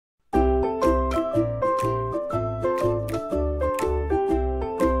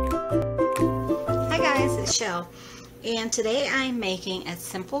its shell. And today I'm making a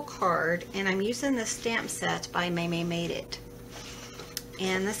simple card, and I'm using this stamp set by Maymay Made It.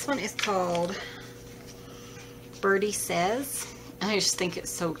 And this one is called Birdie Says. I just think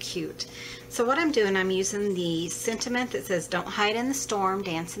it's so cute. So what I'm doing, I'm using the sentiment that says don't hide in the storm,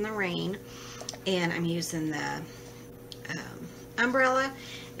 dance in the rain. And I'm using the umbrella,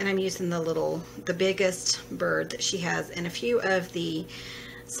 and I'm using the biggest bird that she has, and a few of the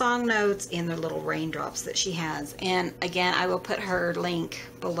song notes and the little raindrops that she has. And again, I will put her link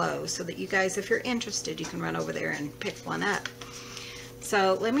below so that you guys, if you're interested, you can run over there and pick one up.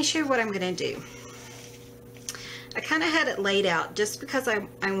 So let me show you what I'm going to do. I kind of had it laid out just because I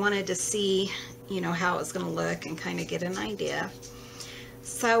wanted to see, you know, how it's going to look and kind of get an idea.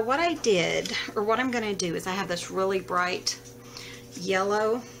 So what I did, or what I'm going to do, is I have this really bright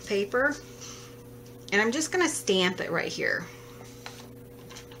yellow paper, and I'm just going to stamp it right here.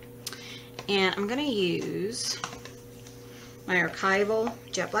 And I'm going to use my archival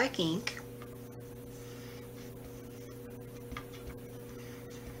jet black ink.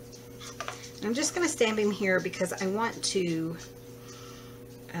 I'm just going to stamp him here because I want to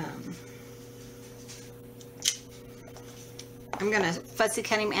I'm going to fussy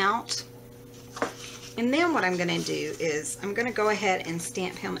cut him out. And then what I'm going to do is I'm going to go ahead and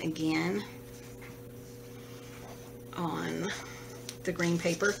stamp him again on the green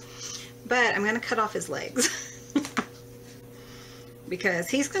paper. But I'm going to cut off his legs because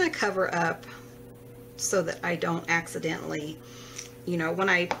he's going to cover up so that I don't accidentally, you know, when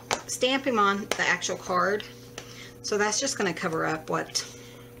I stamp him on the actual card. So that's just going to cover up what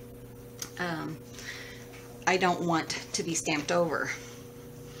I don't want to be stamped over.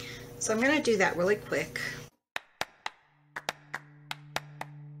 So I'm going to do that really quick.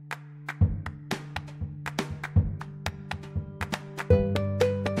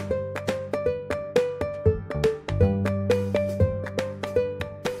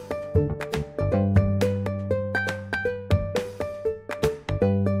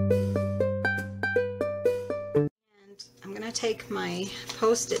 Take my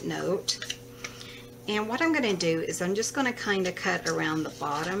post-it note, and what I'm going to do is I'm just going to kind of cut around the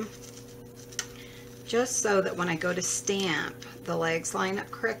bottom just so that when I go to stamp, the legs line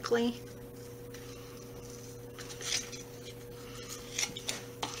up correctly.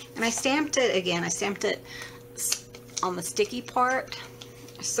 And I stamped it again, I stamped it on the sticky part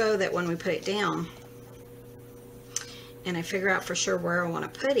so that when we put it down and I figure out for sure where I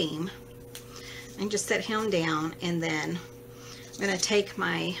want to put him, I can just set him down, and then I'm going to take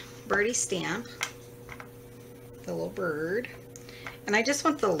my birdie stamp, the little bird, and I just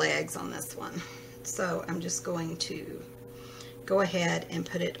want the legs on this one. So I'm just going to go ahead and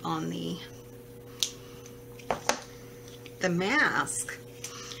put it on the mask,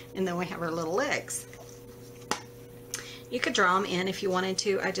 and then we have our little legs. You could draw them in if you wanted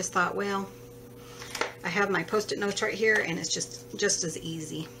to. I just thought, well, I have my post-it notes right here, and it's just as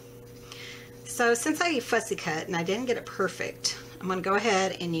easy. So since I fussy cut and I didn't get it perfect, I'm going to go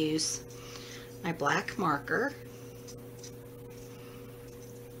ahead and use my black marker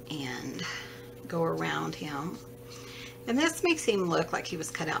and go around him. And this makes him look like he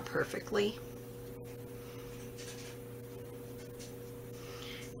was cut out perfectly.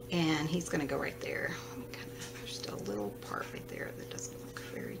 And he's going to go right there. There's still a little part right there that doesn't look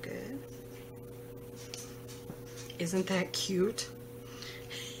very good. Isn't that cute?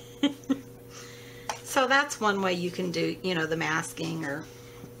 So that's one way you can do, you know, the masking, or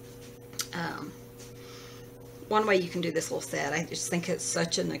one way you can do this little set. I just think it's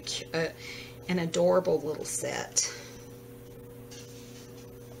such an adorable little set.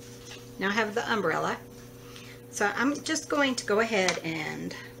 Now I have the umbrella. So I'm just going to go ahead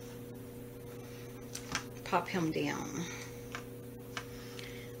and pop him down.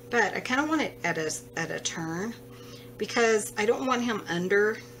 But I kind of want it at a turn because I don't want him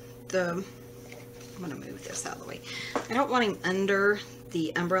under the... I'm going to move this out of the way. I don't want him under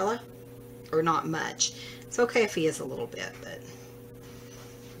the umbrella, or not much. It's okay if he is a little bit, but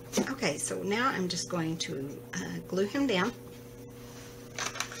okay. So now I'm just going to glue him down.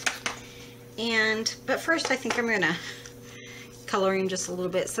 But first I think I'm going to color him just a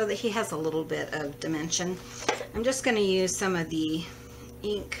little bit so that he has a little bit of dimension. I'm just going to use some of the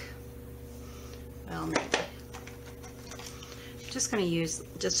ink. Well, maybe. I'm just going to use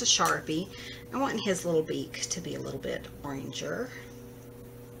just a Sharpie. I want his little beak to be a little bit oranger.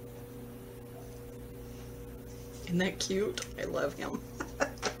 Isn't that cute? I love him.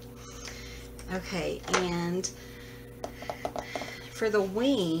 Okay, and for the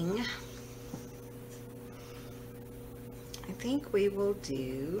wing, I think we will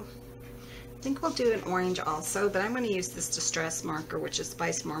do I think we'll do an orange also, but I'm going to use this Distress marker, which is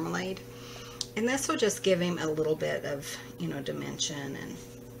Spice Marmalade. And this will just give him a little bit of, you know, dimension,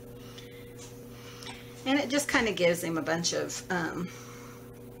 and it just kind of gives him a bunch of,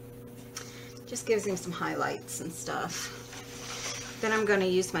 just gives him some highlights and stuff. Then I'm going to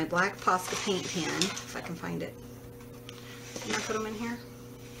use my black Posca paint pen, if I can find it. Can I put them in here?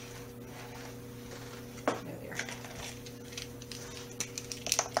 There.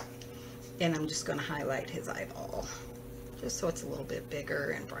 And I'm just going to highlight his eyeball, just so it's a little bit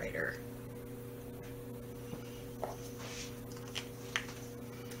bigger and brighter.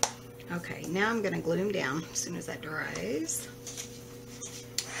 Okay, now I'm going to glue him down as soon as that dries.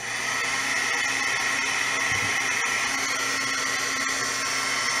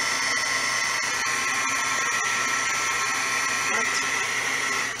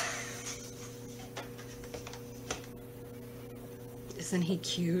 Isn't he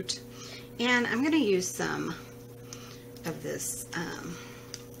cute? And I'm going to use some of this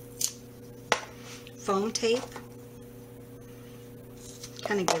foam tape.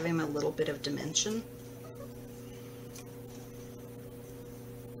 Kind of give him a little bit of dimension.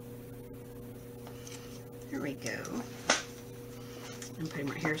 There we go. And put him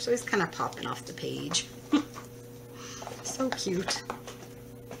right here. So he's kind of popping off the page. So cute.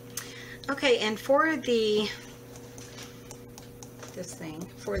 Okay, and for the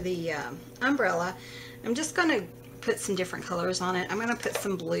umbrella, I'm just going to put some different colors on it. I'm going to put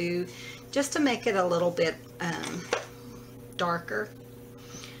some blue just to make it a little bit darker.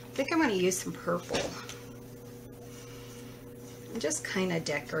 I think I'm going to use some purple and just kind of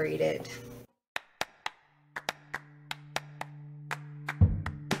decorate it.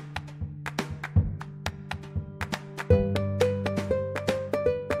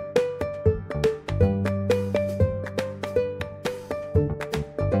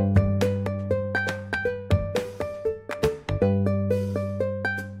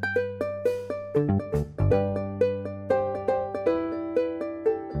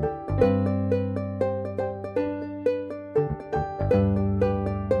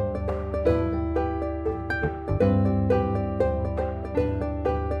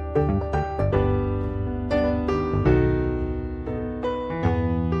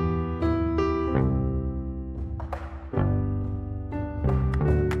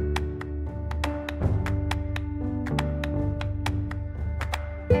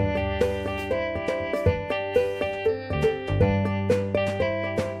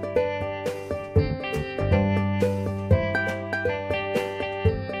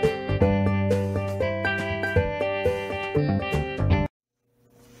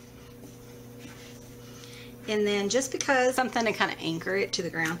 And then just because something to kind of anchor it to the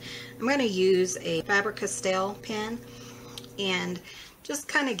ground, I'm going to use a Faber-Castell pen and just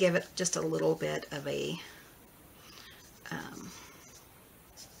kind of give it just a little bit of a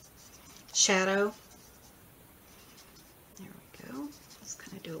shadow. There we go. Let's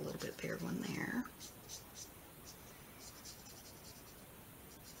kind of do a little bit bigger one there.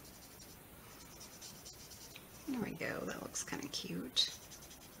 There we go. That looks kind of cute.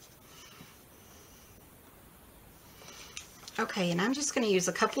 Okay, and I'm just going to use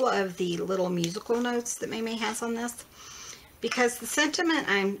a couple of the little musical notes that Maymay has on this, because the sentiment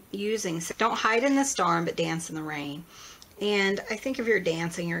I'm using, don't hide in the storm but dance in the rain. And I think if you're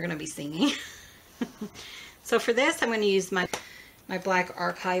dancing, you're going to be singing. So for this, I'm going to use my black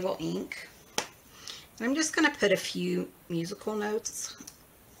archival ink. And I'm just going to put a few musical notes,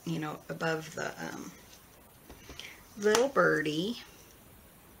 you know, above the little birdie.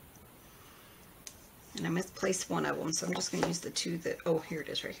 And I misplaced one of them, so I'm just going to use the two that, oh, here it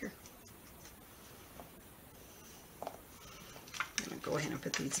is right here. I'm going to go ahead and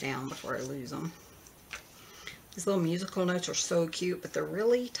put these down before I lose them. These little musical notes are so cute, but they're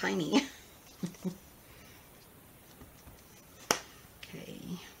really tiny. Okay.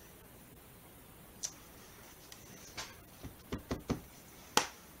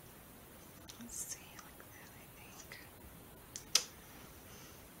 Let's see, like that, I think.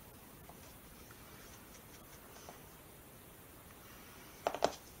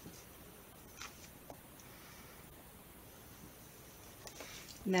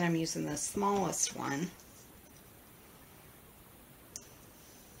 And then I'm using the smallest one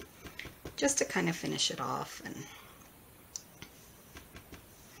just to kind of finish it off, and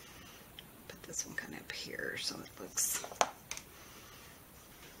put this one kind of up here so it looks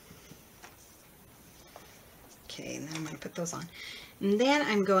okay. And then I'm going to put those on, and then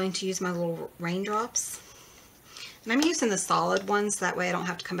I'm going to use my little raindrops, and I'm using the solid ones, that way I don't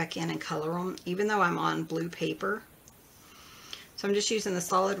have to come back in and color them, even though I'm on blue paper. So I'm just using the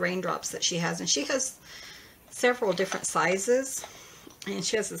solid raindrops that she has. And she has several different sizes. And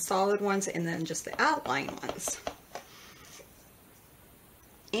she has the solid ones and then just the outline ones.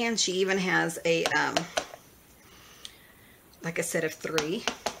 And she even has a, like a set of 3,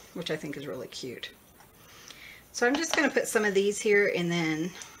 which I think is really cute. So I'm just going to put some of these here, and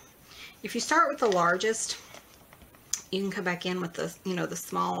then if you start with the largest, you can come back in with the, you know, the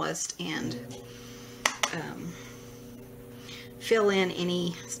smallest and fill in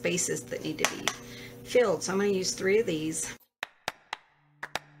any spaces that need to be filled. So I'm going to use 3 of these.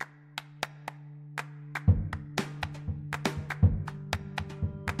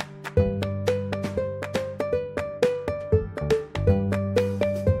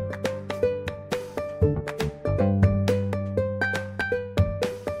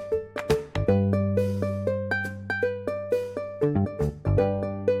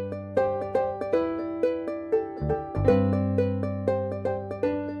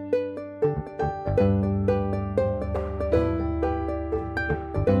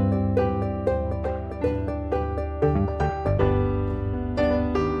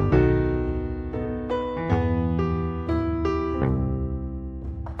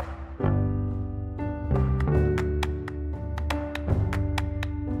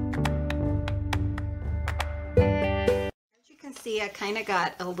 See, I kind of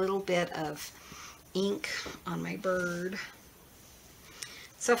got a little bit of ink on my bird.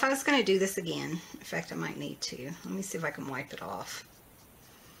 So if I was going to do this again, in fact I might need to. Let me see if I can wipe it off.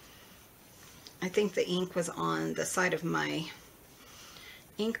 I think the ink was on the side of my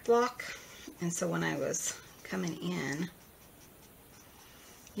ink block, and so when I was coming in,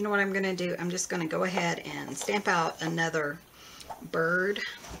 you know what I'm going to do? I'm just going to go ahead and stamp out another bird,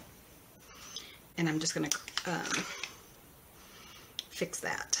 and I'm just going to fix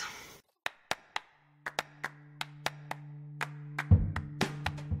that.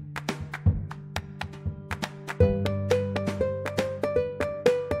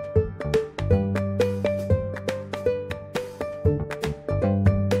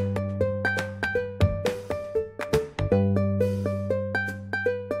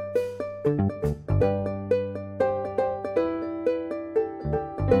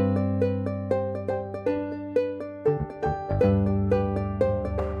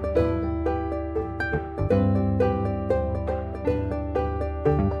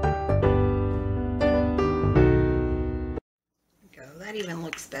 That even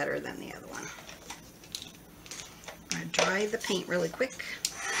looks better than the other one. I'm going to dry the paint really quick.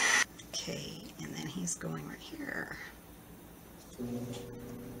 Okay, and then he's going right here.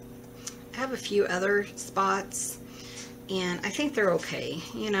 I have a few other spots, and I think they're okay.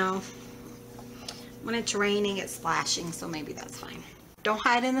 You know, when it's raining, it's splashing, so maybe that's fine. Don't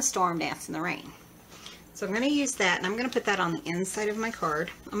hide in the storm, dance in the rain. So I'm going to use that, and I'm going to put that on the inside of my card.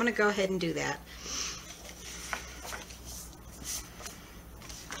 I'm going to go ahead and do that.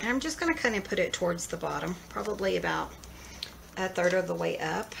 I'm just going to kind of put it towards the bottom, probably about 1/3 of the way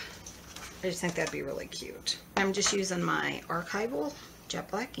up. I just think that'd be really cute. I'm just using my archival jet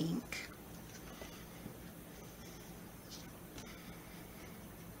black ink.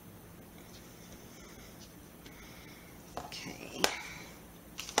 Okay.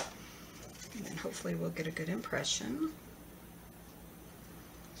 And then hopefully we'll get a good impression.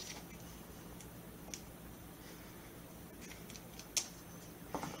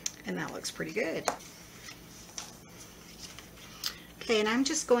 And that looks pretty good. Okay, and I'm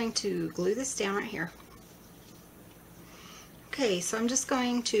just going to glue this down right here. Okay, so I'm just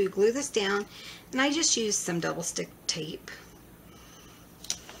going to glue this down, and I just used some double stick tape.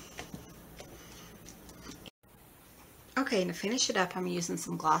 Okay, and to finish it up, I'm using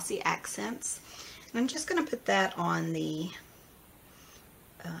some glossy accents, and I'm just going to put that on the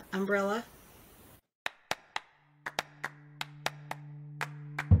umbrella.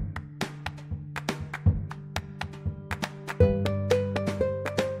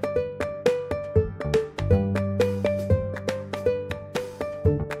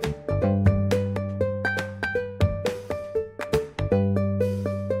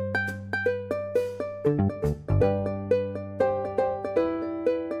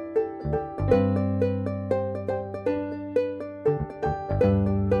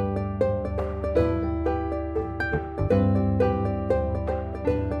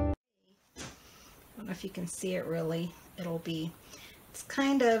 If you can see it really, it'll be, it's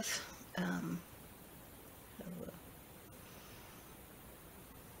kind of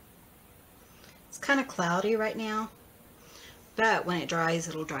it's kind of cloudy right now, but when it dries,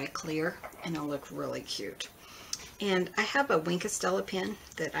 it'll dry clear and it'll look really cute. And I have a Wink of Stella pen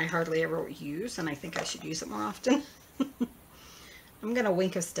that I hardly ever use, and I think I should use it more often. I'm going to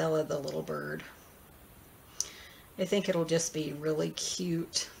Wink of Stella the little bird. I think it'll just be really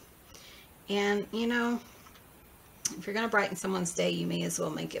cute. And, you know, if you're going to brighten someone's day, you may as well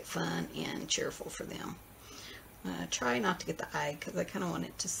make it fun and cheerful for them. Try not to get the eye because I kind of want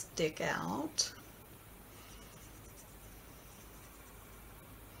it to stick out.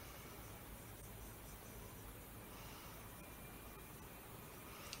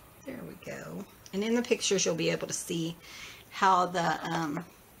 There we go. And in the pictures, you'll be able to see how the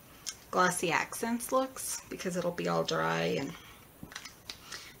glossy accents looks, because it'll be all dry and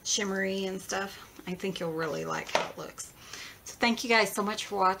shimmery and stuff. I think you'll really like how it looks. So thank you guys so much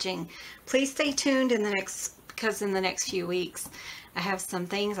for watching. Please stay tuned because in the next few weeks I have some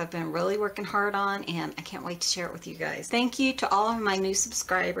things I've been really working hard on, and I can't wait to share it with you guys. Thank you to all of my new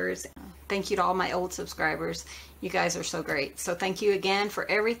subscribers. Thank you to all my old subscribers. You guys are so great. So thank you again for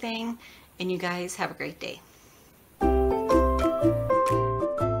everything, and you guys have a great day.